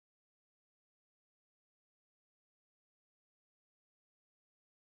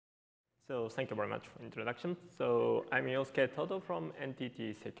So thank you very much for the introduction. So I'm Yosuke Todo from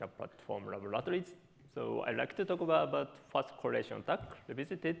NTT Secure Platform Laboratories. So I'd like to talk about fast correlation attack,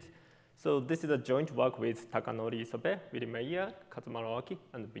 Revisited. So this is a joint work with Takanori Isobe, Willy Meyer, Kazumaro Aki,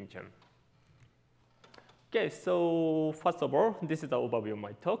 and Bin Chen. Okay, so first of all, this is the overview of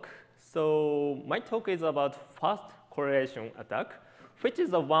my talk. So my talk is about fast correlation attack, which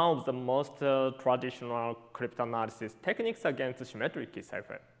is one of the most traditional cryptanalysis techniques against symmetric key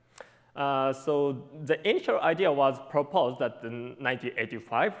cipher. So the initial idea was proposed in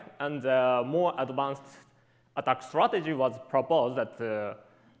 1985, and more advanced attack strategy was proposed at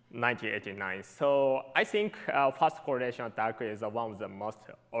 1989. So I think fast correlation attack is one of the most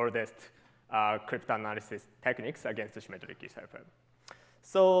oldest cryptanalysis techniques against symmetric key cipher.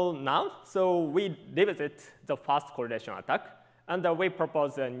 So now, we revisit the fast correlation attack, and we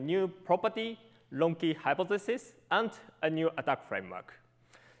propose a new property, long key hypothesis, and a new attack framework.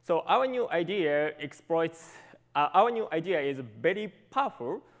 So our new idea is very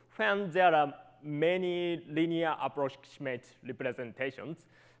powerful when there are many linear approximate representations.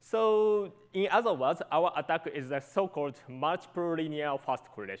 So in other words, our attack is a so-called multiple linear fast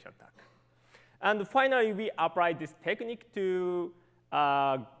correlation attack. And finally, we apply this technique to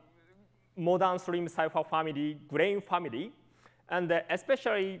modern stream cipher family, grain family. And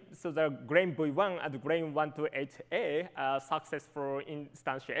especially, so the grain V1 and grain 128A are successful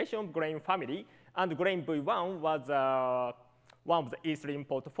instantiation of grain family. And grain V1 was one of the E-stream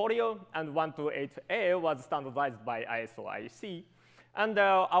portfolio, and 128A was standardized by ISO-IEC. And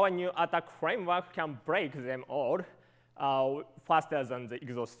our new attack framework can break them all faster than the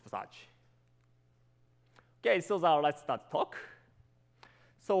exhaustive search. Okay, so let's start talk.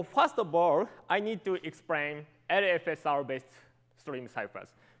 So first of all, I need to explain LFSR-based stream ciphers,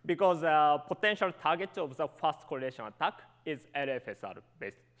 because potential target of the fast correlation attack is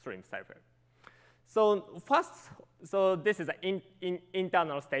LFSR-based stream cipher. So first, so this is the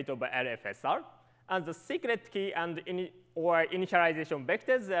internal state of LFSR, and the secret key and or initialization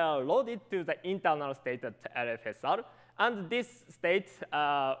vectors are loaded to the internal state at LFSR, and this state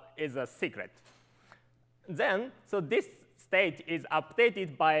is a secret. Then, so this state is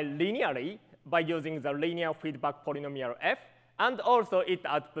updated linearly by using the linear feedback polynomial f, and also it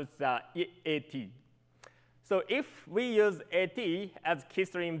outputs AT. So if we use AT as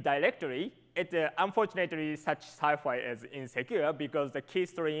keystream directory, unfortunately such cipher is insecure because the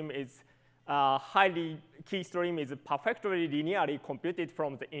keystream is perfectly linearly computed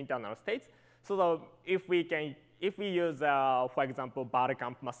from the internal states. So if we use, for example,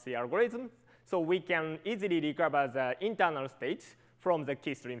 Barkamp-Massey algorithm, so we can easily recover the internal states from the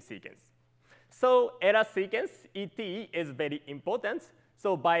keystream sequence. So error sequence ET is very important.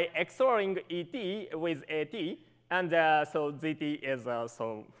 So by XORing ET with AT, and so ZT is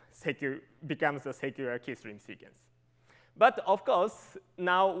becomes a secure keystream sequence. But of course,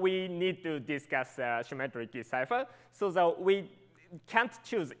 now we need to discuss symmetric key cipher, so that we can't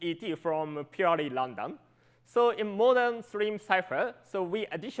choose ET from purely random. So in modern stream cipher, so we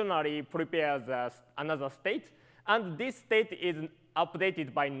additionally prepare another state, and this state is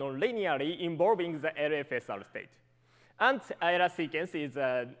updated by nonlinearly involving the LFSR state. And error sequence is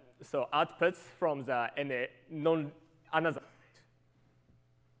so outputs from the another state.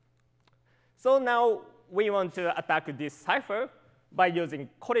 So now we want to attack this cipher by using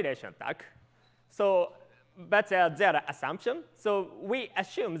correlation attack. So, but there are assumptions. So we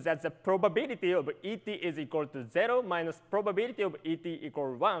assume that the probability of ET is equal to 0 minus probability of ET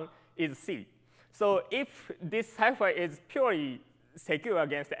equal 1 is C. So if this cipher is purely secure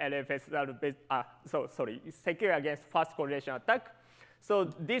against LFSR, secure against fast correlation attack, so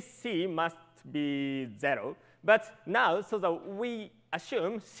this C must be 0. But now, so that we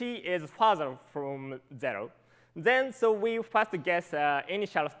assume C is farther from 0. Then, so we first guess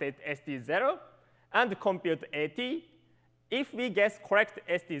initial state ST0 and compute AT. If we guess correct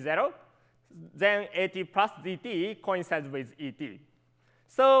ST0, then AT plus ZT coincides with ET.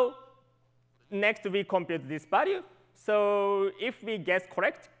 So next, we compute this value. So if we guess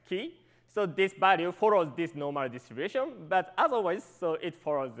correct key, so this value follows this normal distribution. But otherwise, so it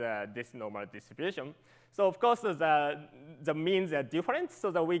follows this normal distribution. So of course, the means are different, so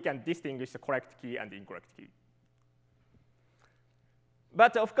that we can distinguish the correct key and incorrect key.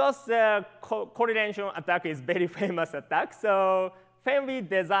 But of course, the correlation attack is very famous attack. So when we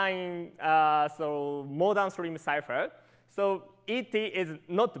design modern stream cipher, so ET is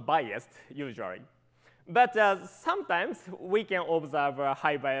not biased usually. But sometimes we can observe a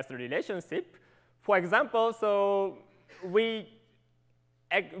high bias relationship. For example, so we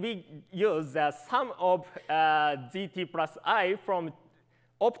use the sum of ZT plus I from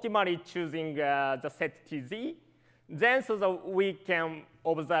optimally choosing the set TZ, then so that we can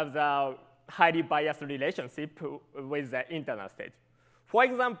observe the highly biased relationship with the internal state. For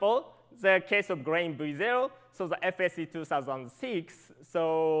example, the case of grain V0, so the FSE 2006,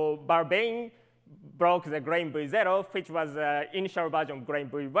 so Barbain broke the grain V0, which was the initial version of grain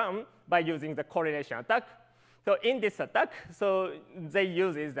V1, by using the correlation attack. So in this attack, so they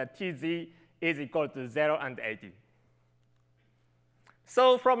use the TZ is equal to 0 and 80.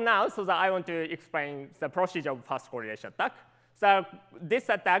 So from now, so that I want to explain the procedure of fast correlation attack. So this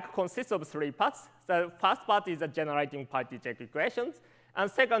attack consists of 3 parts. The first part is the generating parity check equations, and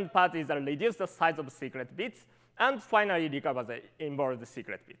second part is reduce the size of secret bits, and finally recover the involved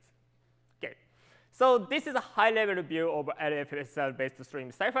secret bits. Okay. So this is a high-level view of LFSR-based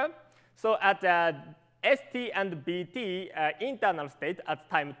stream cipher. So at ST and BT internal state at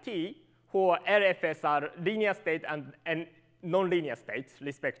time t for LFSR linear state and nonlinear states,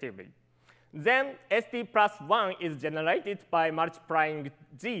 respectively. Then ST plus 1 is generated by multiplying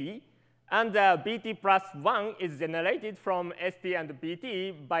G, and BT plus 1 is generated from ST and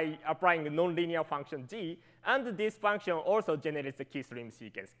BT by applying nonlinear function G, and this function also generates the key stream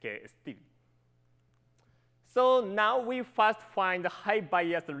sequence KST. So now we first find the high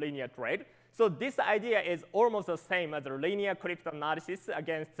biased linear trade. So this idea is almost the same as the linear cryptanalysis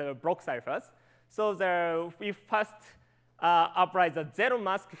against block ciphers. So we first apply the zero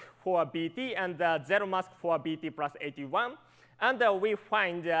mask for BT and the zero mask for BT plus 81. And we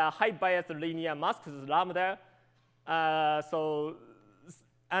find high biased linear masks lambda. And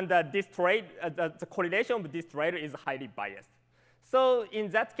this trade, the correlation of this trade is highly biased. So in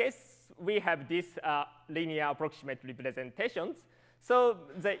that case, we have these linear approximate representations. So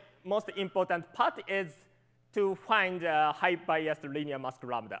the most important part is to find high biased linear mask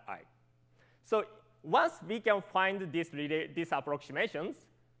lambda I. So once we can find these approximations,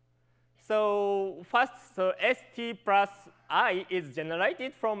 so first, so ST plus I is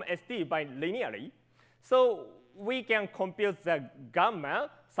generated from ST by linearly. So we can compute the gamma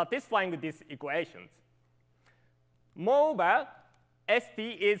satisfying these equations. Moreover, ST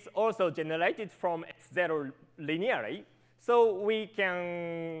is also generated from S0 linearly. So we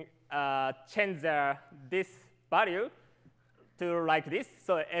can change this value to like this.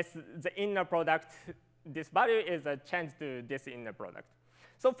 So as the inner product, this value is changed to this inner product.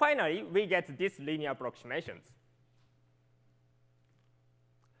 So finally, we get these linear approximations.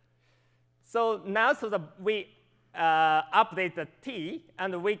 So now we update the T,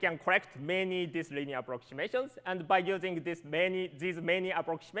 and we can correct these linear approximations. And by using these many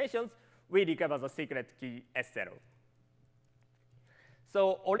approximations, we recover the secret key S0.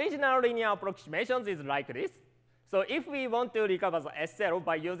 So original linear approximations is like this. So if we want to recover the S0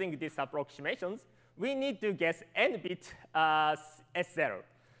 by using these approximations, we need to guess n bit S0.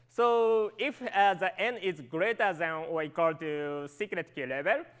 So if the n is greater than or equal to secret key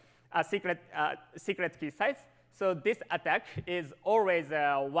level, secret key size, so this attack is always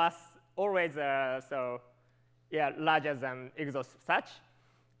larger than exhaust search.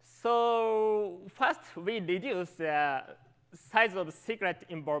 So first, we reduce the size of secret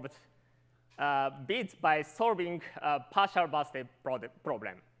involved bits by solving a partial birthday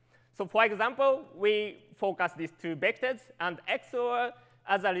problem. So for example, we focus these 2 vectors and XOR.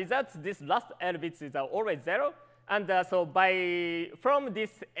 As a result, this last L bits is always 0. And so from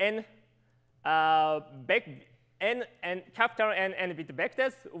this n capital N bit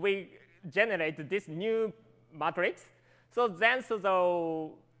vectors, we generate this new matrix. So then,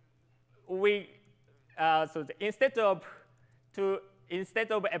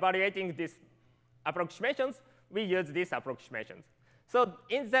 instead of evaluating these approximations, we use these approximations. So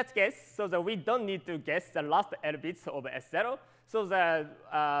in that case, so that we don't need to guess the last L bits of S0.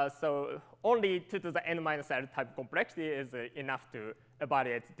 So only 2 to the n minus L type complexity is enough to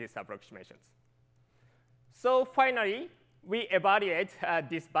evaluate these approximations. So finally, we evaluate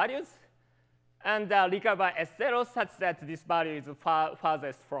these values and recover S0 such that this value is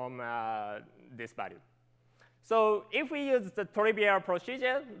farthest from this value. So if we use the trivial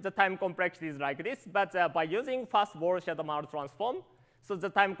procedure, the time complexity is like this. But by using fast Borel-Hadamard transform, so the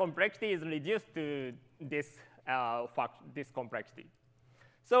time complexity is reduced to this complexity.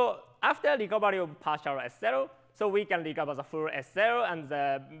 So after recovery of partial S0, so we can recover the full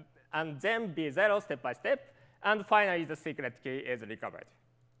S0 and then B0 step by step. And finally, the secret key is recovered.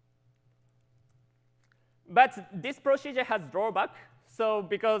 But this procedure has drawback. So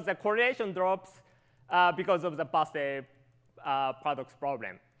because the correlation drops because of the birthday paradox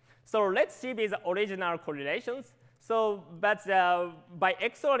problem. So let's see these original correlations. So, but by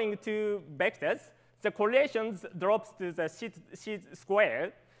XORing 2 vectors, the correlations drops to the C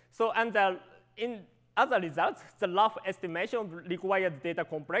squared. So, and as a result, the rough estimation of required data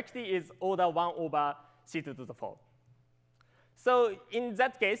complexity is order 1 over C2 to the 4. So in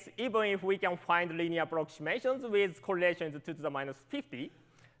that case, even if we can find linear approximations with correlations 2 to the minus 50,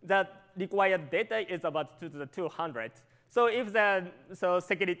 the required data is about 2 to the 200. So if the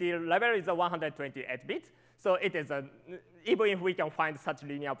security level is a 128 bit, so it is even if we can find such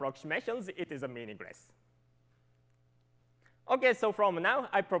linear approximations, it is meaningless. OK, so from now,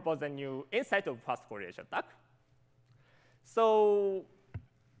 I propose a new insight of fast correlation attack. So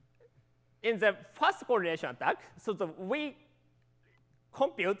in the fast correlation attack, we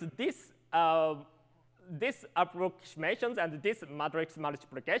compute this approximations and this matrix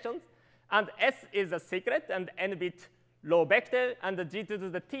multiplications, and S is a secret and n bit row vector, and the G2 to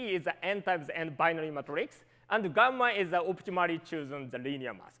the T is the n times n binary matrix, and gamma is the optimally chosen the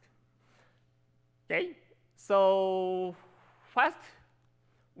linear mask. Okay, so first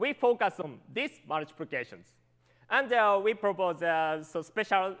we focus on these multiplications, and we propose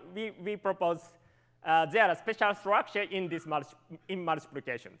we propose there are special structure in this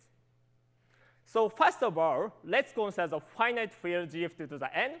multiplications. So first of all, let's consider the finite field GF2 to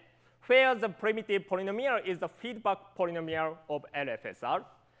the n, where the primitive polynomial is the feedback polynomial of LFSR,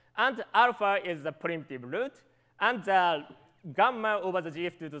 and alpha is the primitive root, and the gamma over the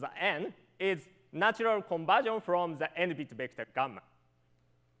GF2 to the n is natural conversion from the n-bit vector gamma.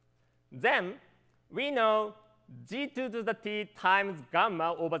 Then we know G2 to the T times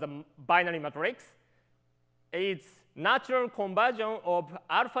gamma over the binary matrix is natural conversion of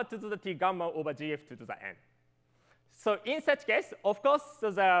alpha 2 to the T gamma over GF2 to the n. So in such case, of course,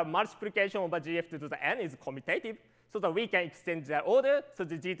 the multiplication over GF2 to the n is commutative, so that we can extend the order. So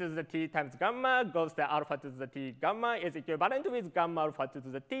the G2 to the T times gamma goes to alpha 2 to the T gamma is equivalent with gamma alpha 2 to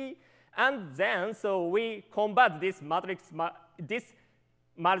the T. And then, so we convert this matrix, this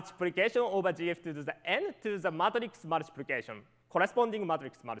multiplication over GF2 to the n to the matrix multiplication, corresponding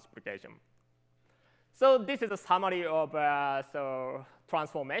matrix multiplication. So this is a summary of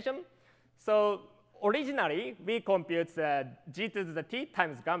transformation. So originally, we compute G2 to the T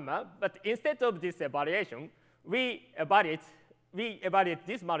times gamma, but instead of this evaluation, we evaluate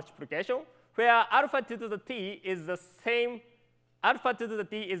this multiplication, where alpha 2 to the T is the same. Alpha 2 to the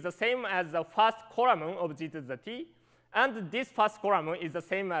T is the same as the first column of G2 to the T, and this first column is the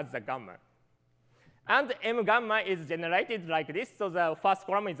same as the gamma. And M gamma is generated like this. So the first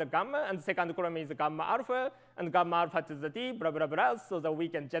column is a gamma, and the second column is a gamma alpha, and gamma alpha to the T, blah, blah, blah, so that we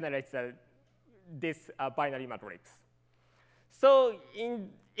can generate this binary matrix. So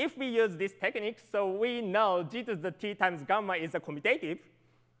if we use this technique, so we know G to the T times gamma is a commutative.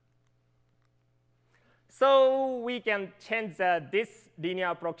 So we can change these linear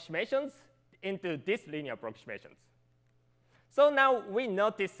approximations into these linear approximations. So now we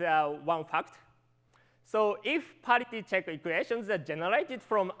notice one fact. So if parity check equations are generated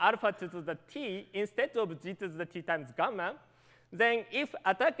from alpha 2 to the T instead of G to the T times gamma, then if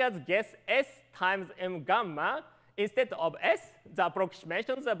attackers guess S times M gamma instead of S, the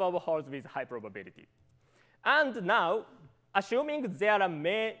approximations above holds with high probability. And now, assuming there are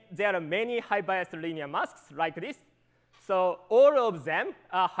many high biased linear masks like this, so all of them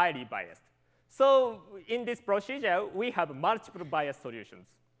are highly biased. So in this procedure, we have multiple bias solutions.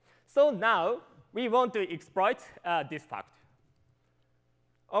 So now we want to exploit this fact.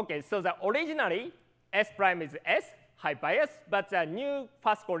 OK, so originally S prime is S, high bias, but the new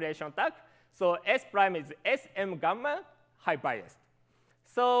fast correlation attack, so S prime is SM gamma, high biased.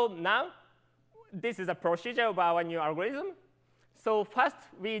 So now this is a procedure of our new algorithm. So first,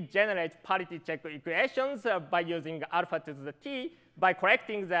 we generate parity check equations by using alpha 2 to the T by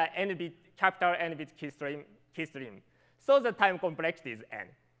correcting the n-bit, capital n-bit keystream. So the time complexity is n.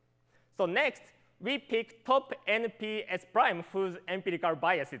 So next, we pick top NP S prime whose empirical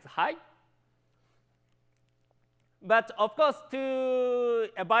bias is high. But of course, to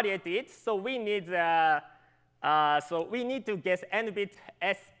evaluate it, so we need to guess n-bit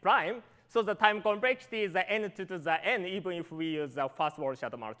S prime. So the time complexity is n2 to the n, even if we use the first order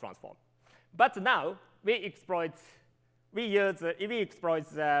Schatten-Maurer transform. But now we exploit many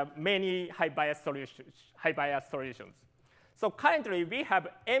high bias solutions. So currently we have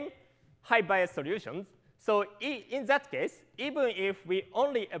m high bias solutions. So in that case, even if we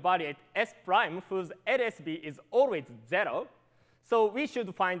only evaluate S prime whose LSB is always 0, so we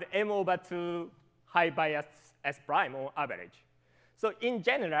should find m over 2 high bias S prime on average. So in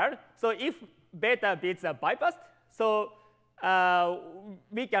general, so if beta bits are bypassed, so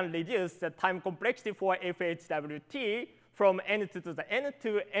we can reduce the time complexity for FHWT from n2 to the n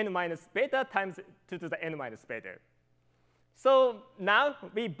to n minus beta times 2 to the n minus beta. So now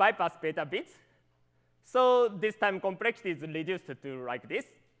we bypass beta bits. So this time complexity is reduced to like this.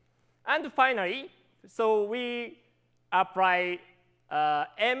 And finally, so we apply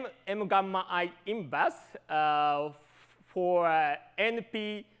m gamma I inverse for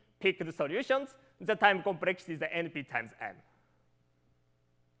NP picked solutions. The time complexity is the NP times m.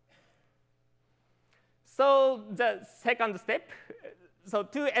 So the second step, so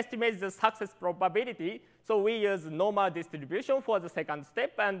to estimate the success probability, so we use normal distribution for the second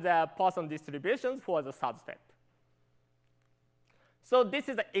step and the Poisson distributions for the third step. So this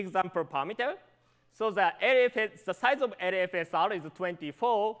is the example parameter. So the size of LFSR is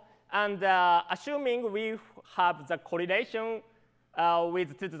 24, and assuming we have the correlation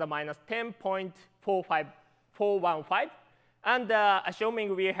with 2 to the minus 10.415, and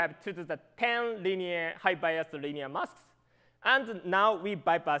assuming we have 2 to the 10 linear high bias linear masks, and now we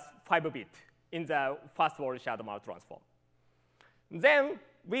bypass 5-bit in the first order shadow Mark transform. Then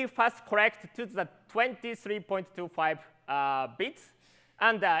we first correct 2 to the 23.25 bits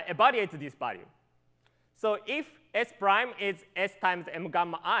and evaluate this value. So if S prime is S times m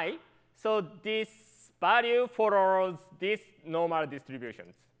gamma I, so this value follows these normal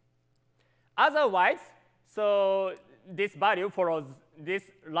distributions. Otherwise, so this value follows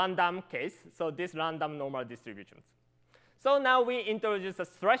this random case, so this random normal distributions. So now we introduce a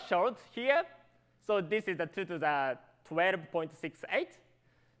threshold here. So this is the 2 to the 12.68.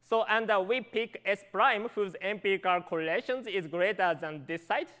 So and we pick S prime whose empirical correlations is greater than this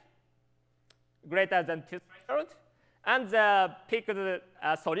side, greater than this threshold. And the picked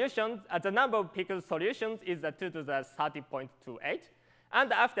solutions, the number of picked solutions is the 2 to the 30.28.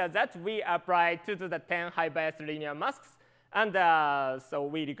 And after that, we apply 2 to the 10 high bias linear masks. And so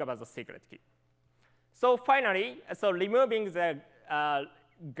we recover the secret key. So finally, so removing the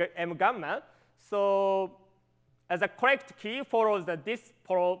m gamma, so the correct key follows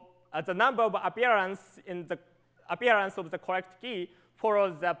the number of appearance in the appearance of the correct key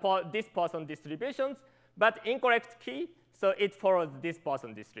follows this Poisson distributions, but incorrect key, so it follows this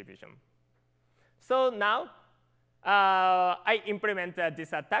Poisson distribution. So now I implement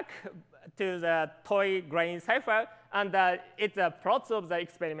this attack to the toy grain cipher, and it plots of the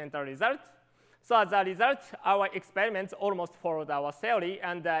experimental result. So as a result, our experiments almost followed our theory,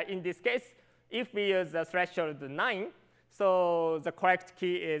 and in this case, if we use the threshold 9, so the correct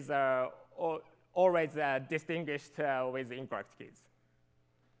key is always distinguished with incorrect keys.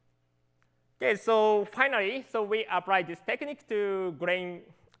 Okay, so finally, so we apply this technique to grain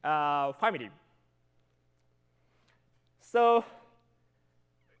family. So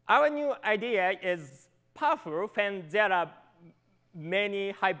our new idea is powerful when there are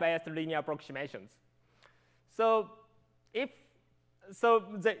many high bias linear approximations. So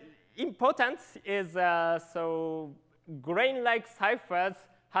the importance is so grain-like ciphers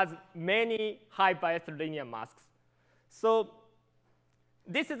has many high bias linear masks. So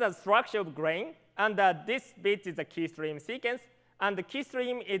this is a structure of grain, and this bit is a key stream sequence, and the key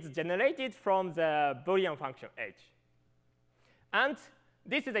stream is generated from the Boolean function h. And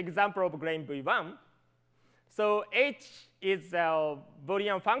this is an example of grain V1. So h is a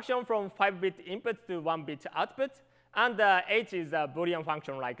Boolean function from 5-bit input to 1-bit output, and h is a Boolean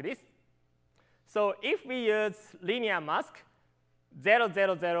function like this. So if we use linear mask 0,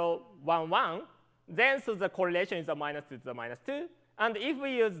 0, 0, 1, 1, then so the correlation is a -2 to the -2. And if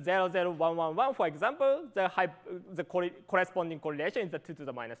we use 0, 0, 1, 1, 1, for example, the corresponding correlation is the 2 to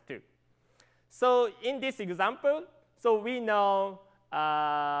the -2. So in this example, so we know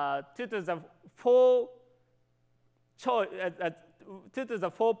 2 to the 4 2 to the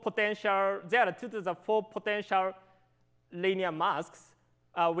 4 potential, there are 2 to the 4 potential linear masks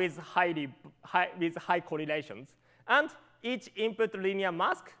with high correlations. And each input linear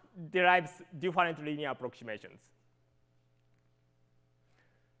mask derives different linear approximations.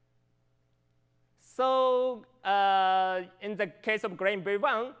 So in the case of grain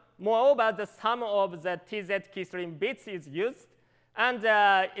V1, moreover, the sum of the TZ keystream bits is used. And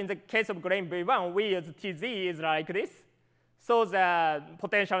in the case of grain V1, we use TZ is like this. So the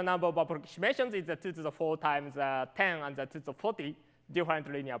potential number of approximations is the 2 to the 4 times 10 and the 2 to the 40 different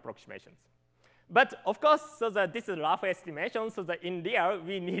linear approximations. But of course, so this is rough estimation. So in real,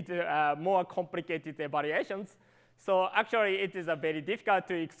 we need more complicated evaluations. So actually, it is very difficult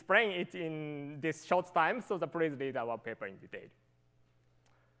to explain it in this short time. So please read our paper in detail.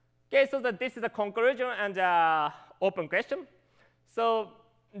 Okay, so this is the conclusion and open question. So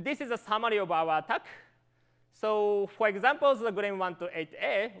this is a summary of our attack. So for example, the grain 1 to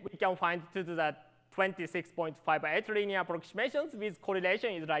 8a, we can find 2 to the 26.58 linear approximations with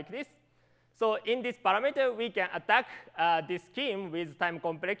correlation is like this. So in this parameter, we can attack this scheme with time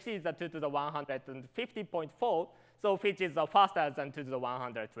complexity is 2 to the 150.4, so which is faster than 2 to the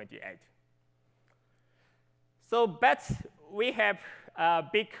 128. So, but we have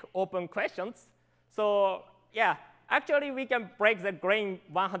big open questions. So yeah, actually we can break the grain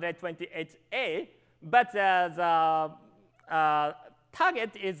 128A, but the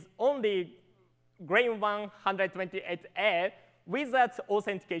target is only grain 128A without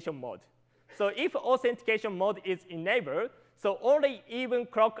authentication mode. So if authentication mode is enabled, so only even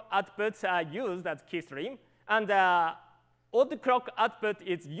clock outputs are used as keystream, and odd clock output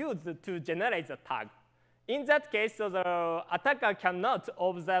is used to generate the tag. In that case, so the attacker cannot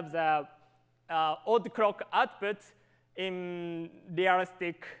observe the odd clock output in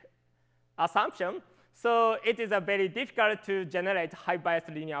realistic assumption. So it is very difficult to generate high bias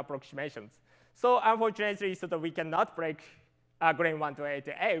linear approximations. So unfortunately, so that we cannot break grain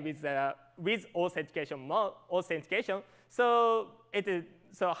 128A with authentication mode, So it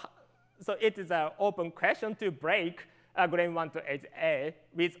is an open question to break grain 128A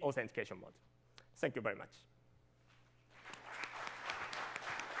with authentication mode. Thank you very much.